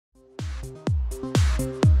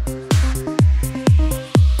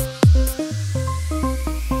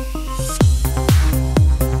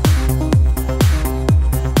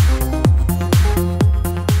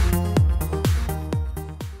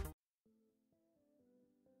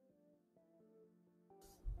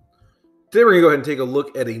Today we're going to go ahead and take a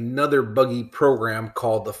look at another buggy program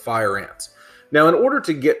called the Fire Ants. Now, in order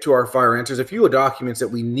to get to our Fire Ants, there's a few documents that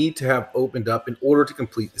we need to have opened up in order to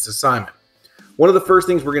complete this assignment. One of the first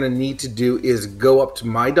things we're going to need to do is go up to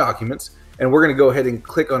My Documents, and we're going to go ahead and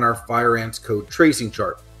click on our Fire Ants code tracing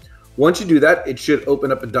chart. Once you do that, it should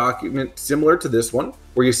open up a document similar to this one,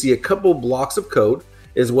 where you see a couple blocks of code,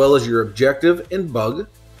 as well as your objective and bug,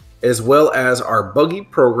 as well as our buggy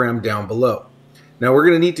program down below. Now we're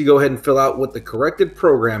going to need to go ahead and fill out what the corrected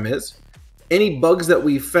program is, any bugs that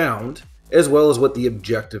we found, as well as what the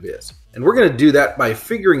objective is. And we're going to do that by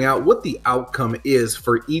figuring out what the outcome is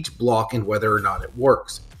for each block and whether or not it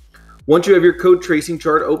works. Once you have your code tracing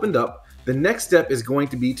chart opened up, the next step is going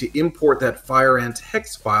to be to import that Fire Ants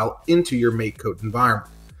hex file into your MakeCode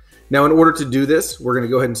environment. Now, in order to do this, we're going to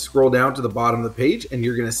go ahead and scroll down to the bottom of the page, and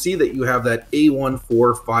you're going to see that you have that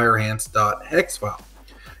A14fireants.hex file.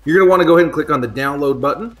 You're going to want to go ahead and click on the download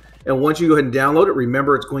button. And once you go ahead and download it,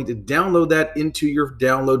 remember it's going to download that into your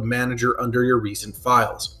download manager under your recent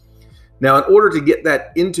files. Now, in order to get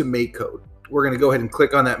that into MakeCode, we're going to go ahead and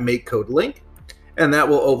click on that MakeCode link, and that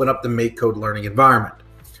will open up the MakeCode learning environment.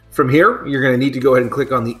 From here, you're going to need to go ahead and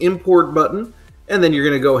click on the import button, and then you're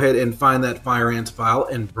going to go ahead and find that Fire Ants file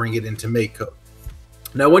and bring it into MakeCode.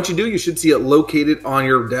 Now, once you do, you should see it located on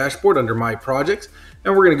your dashboard under My Projects,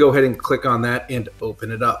 and we're going to go ahead and click on that and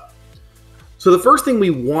open it up. So the first thing we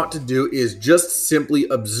want to do is just simply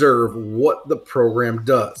observe what the program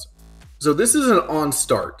does. So this is an on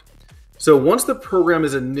start. So once the program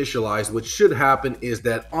is initialized, what should happen is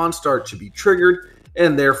that on start should be triggered,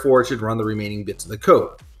 and therefore it should run the remaining bits of the code.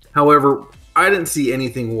 However, I didn't see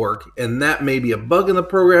anything work, and that may be a bug in the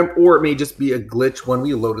program, or it may just be a glitch when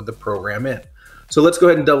we loaded the program in. So let's go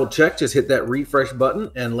ahead and double check. Just hit that refresh button,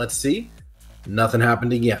 and let's see. Nothing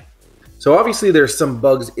happened again. So obviously there's some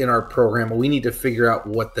bugs in our program, and we need to figure out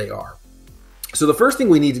what they are. So the first thing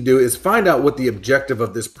we need to do is find out what the objective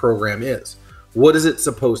of this program is. What is it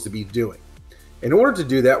supposed to be doing? In order to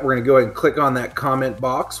do that, we're going to go ahead and click on that comment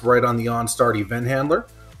box right on the onStart event handler.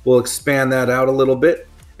 We'll expand that out a little bit,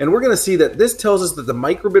 and we're going to see that this tells us that the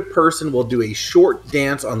microbit person will do a short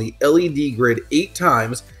dance on the LED grid 8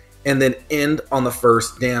 times and then end on the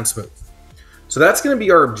first dance move. So that's going to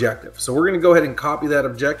be our objective. So we're going to go ahead and copy that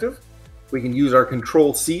objective. We can use our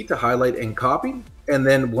Control-C to highlight and copy. And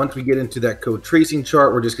then once we get into that code tracing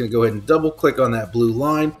chart, we're just going to go ahead and double click on that blue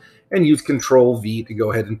line and use Control-V to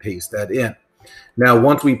go ahead and paste that in. Now,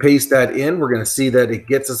 once we paste that in, we're going to see that it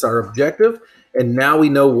gets us our objective. And now we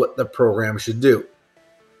know what the program should do.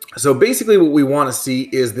 So basically what we want to see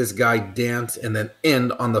is this guy dance and then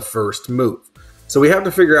end on the first move. So we have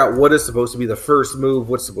to figure out what is supposed to be the first move,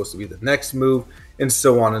 what's supposed to be the next move, and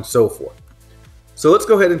so on and so forth. So let's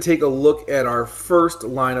go ahead and take a look at our first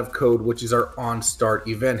line of code, which is our onStart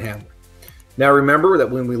event handler. Now remember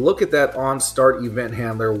that when we look at that onStart event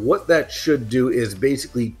handler, what that should do is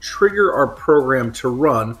basically trigger our program to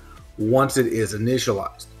run once it is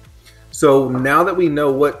initialized. So now that we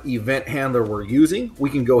know what event handler we're using, we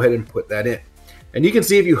can go ahead and put that in. And you can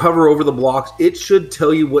see if you hover over the blocks, it should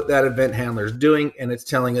tell you what that event handler is doing, and it's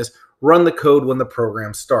telling us run the code when the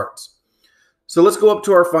program starts. So let's go up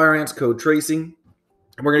to our Fire Ants code tracing,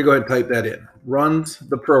 and we're going to go ahead and type that in. Runs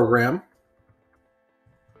the program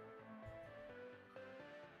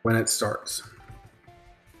when it starts.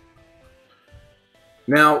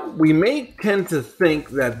 Now, we may tend to think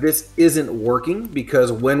that this isn't working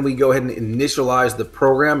because when we go ahead and initialize the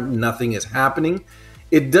program, nothing is happening.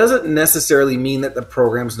 It doesn't necessarily mean that the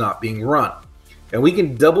program's not being run. And we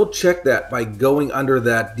can double check that by going under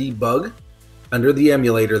that debug, under the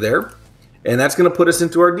emulator there. And that's going to put us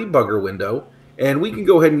into our debugger window. And we can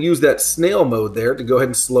go ahead and use that snail mode there to go ahead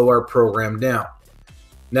and slow our program down.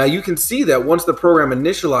 Now you can see that once the program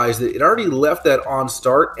initialized it, it already left that on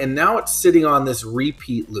start, and now it's sitting on this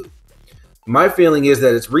repeat loop. My feeling is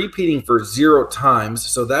that it's repeating for 0 times,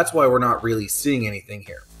 so that's why we're not really seeing anything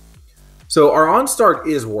here. So our onStart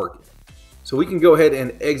is working. So we can go ahead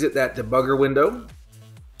and exit that debugger window,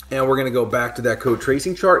 and we're going to go back to that code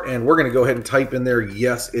tracing chart, and we're going to go ahead and type in there,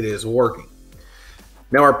 yes, it is working.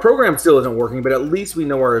 Now our program still isn't working, but at least we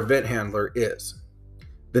know our event handler is.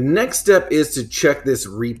 The next step is to check this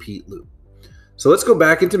repeat loop. So let's go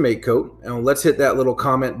back into MakeCode, and let's hit that little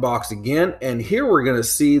comment box again, and here we're going to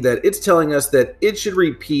see that it's telling us that it should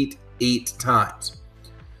repeat 8 times.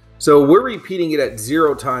 So we're repeating it at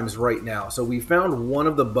 0 times right now. So we found one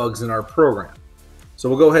of the bugs in our program. So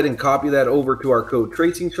we'll go ahead and copy that over to our code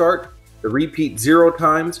tracing chart. The repeat 0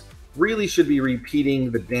 times really should be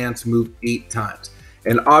repeating the dance move 8 times.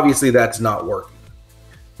 And obviously that's not working.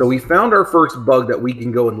 So we found our first bug that we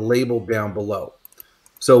can go and label down below.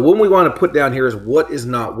 So what we want to put down here is what is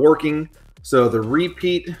not working. So the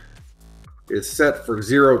repeat is set for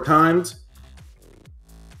 0 times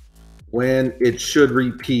when it should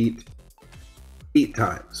repeat 8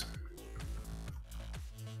 times.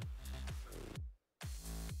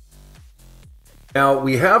 Now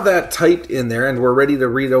we have that typed in there and we're ready to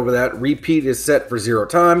read over that. Repeat is set for 0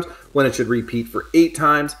 times when it should repeat for 8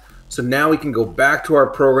 times. So now we can go back to our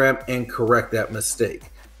program and correct that mistake.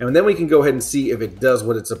 And then we can go ahead and see if it does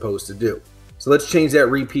what it's supposed to do. So let's change that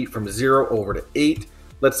repeat from 0 over to 8.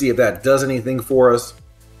 Let's see if that does anything for us.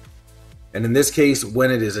 And in this case, when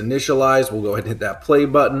it is initialized, we'll go ahead and hit that play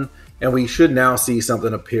button and we should now see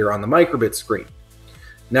something appear on the microbit screen.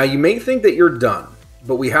 Now you may think that you're done,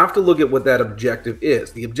 but we have to look at what that objective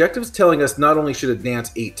is. The objective is telling us not only should it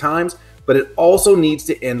dance 8 times, but it also needs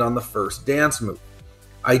to end on the first dance move.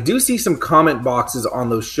 I do see some comment boxes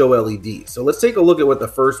on those show LEDs. So let's take a look at what the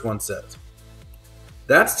first one says.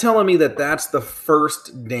 That's telling me that that's the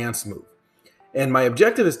first dance move. And my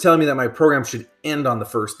objective is telling me that my program should end on the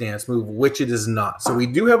first dance move, which it is not. So we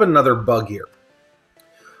do have another bug here.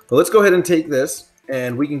 But let's go ahead and take this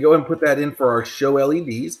and we can go ahead and put that in for our show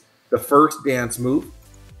LEDs. The first dance move,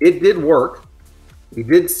 it did work. We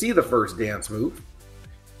did see the first dance move.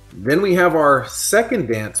 Then we have our second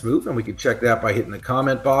dance move, and we can check that by hitting the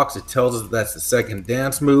comment box. It tells us that's the second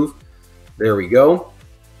dance move. There we go.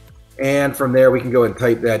 And from there, we can go and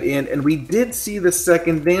type that in, and we did see the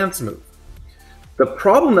second dance move. The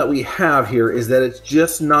problem that we have here is that it's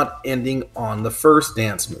just not ending on the first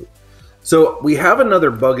dance move. So we have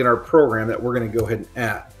another bug in our program that we're going to go ahead and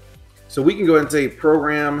add. So we can go ahead and say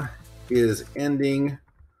program is ending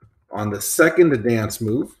on the second dance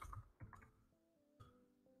move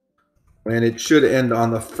when it should end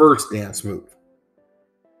on the first dance move.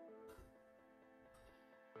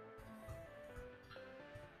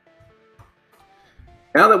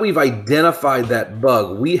 Now that we've identified that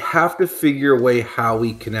bug, we have to figure a way how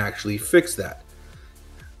we can actually fix that.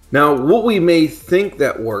 Now, what we may think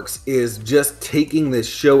that works is just taking this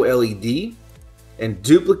show LED and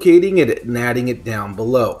duplicating it and adding it down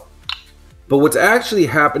below. But what's actually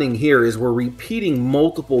happening here is we're repeating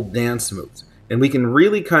multiple dance moves. And we can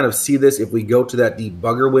really kind of see this if we go to that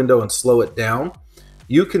debugger window and slow it down.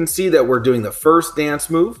 You can see that we're doing the first dance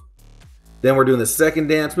move, then we're doing the second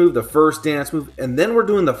dance move, the first dance move, and then we're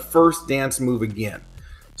doing the first dance move again.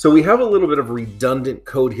 So we have a little bit of redundant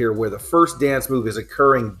code here where the first dance move is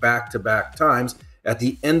occurring back-to-back times at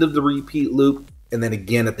the end of the repeat loop and then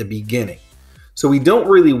again at the beginning. So we don't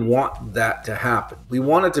really want that to happen. We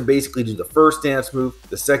want it to basically do the first dance move,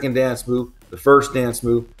 the second dance move, the first dance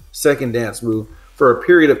move, second dance move for a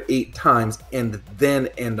period of 8 times and then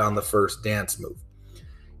end on the first dance move.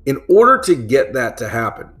 In order to get that to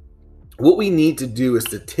happen, what we need to do is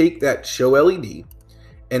to take that show LED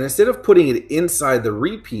and instead of putting it inside the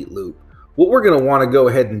repeat loop, what we're going to want to go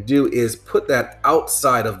ahead and do is put that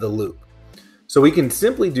outside of the loop. So we can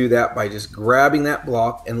simply do that by just grabbing that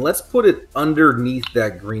block and let's put it underneath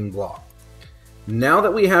that green block. Now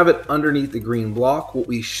that we have it underneath the green block, what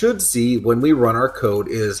we should see when we run our code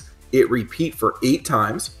is it repeat for 8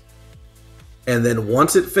 times. And then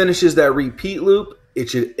once it finishes that repeat loop, it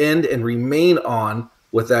should end and remain on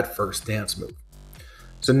with that first dance move.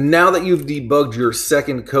 So now that you've debugged your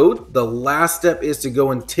second code, the last step is to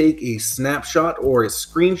go and take a snapshot or a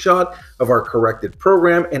screenshot of our corrected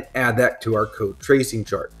program and add that to our code tracing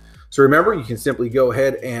chart. So remember, you can simply go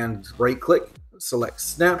ahead and right-click, select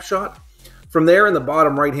snapshot. From there in the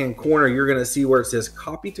bottom right-hand corner, you're going to see where it says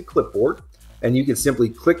copy to clipboard, and you can simply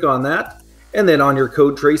click on that. And then on your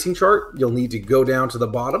code tracing chart, you'll need to go down to the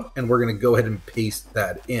bottom, and we're going to go ahead and paste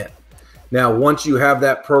that in. Now, once you have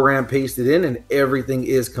that program pasted in and everything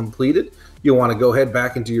is completed, you'll want to go ahead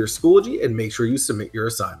back into your Schoology and make sure you submit your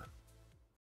assignment.